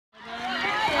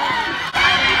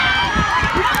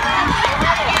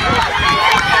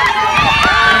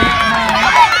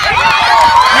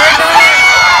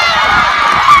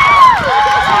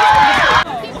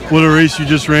What a race you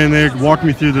just ran there. Walk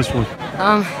me through this one.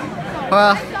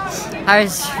 Well, I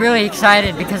was really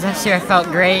excited because last year I felt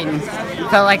great and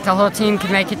felt like the whole team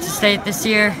could make it to state this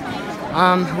year.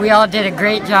 We all did a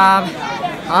great job.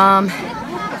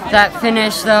 That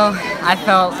finish, though, I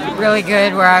felt really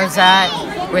good where I was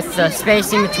at with the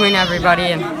spacing between everybody,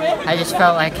 and I just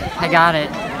felt like I got it.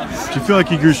 Do you feel like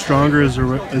you grew stronger as the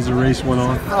race went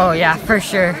on? Oh yeah, for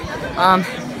sure.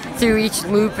 Through each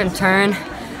loop and turn,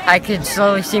 I could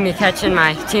slowly see me catching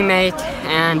my teammate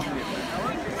and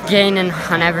gaining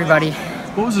on everybody.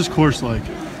 What was this course like?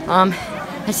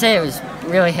 I say it was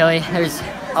really hilly. There's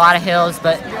a lot of hills,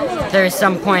 but there was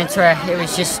some points where it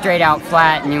was just straight out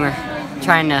flat and you were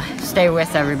trying to stay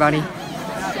with everybody.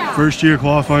 First year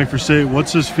qualifying for state,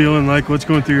 what's this feeling like? What's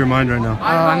going through your mind right now?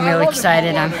 Oh, I'm really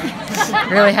excited. I'm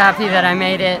really happy that I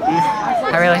made it,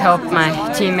 and I really hope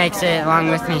my team makes it along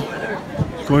with me.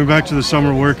 Going back to the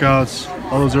summer workouts,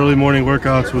 all those early morning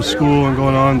workouts with school and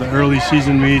going on, the early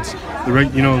season meets,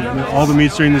 all the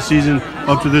meets during the season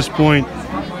up to this point,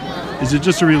 is it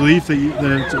just a relief that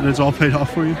it's all paid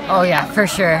off for you? Oh yeah, for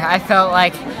sure. I felt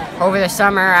like over the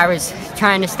summer I was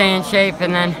trying to stay in shape,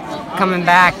 and then coming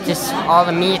back, just all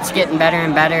the meets getting better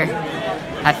and better.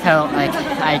 I felt like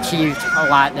I achieved a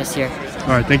lot this year. All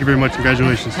right, thank you very much.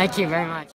 Congratulations. Thank you very much.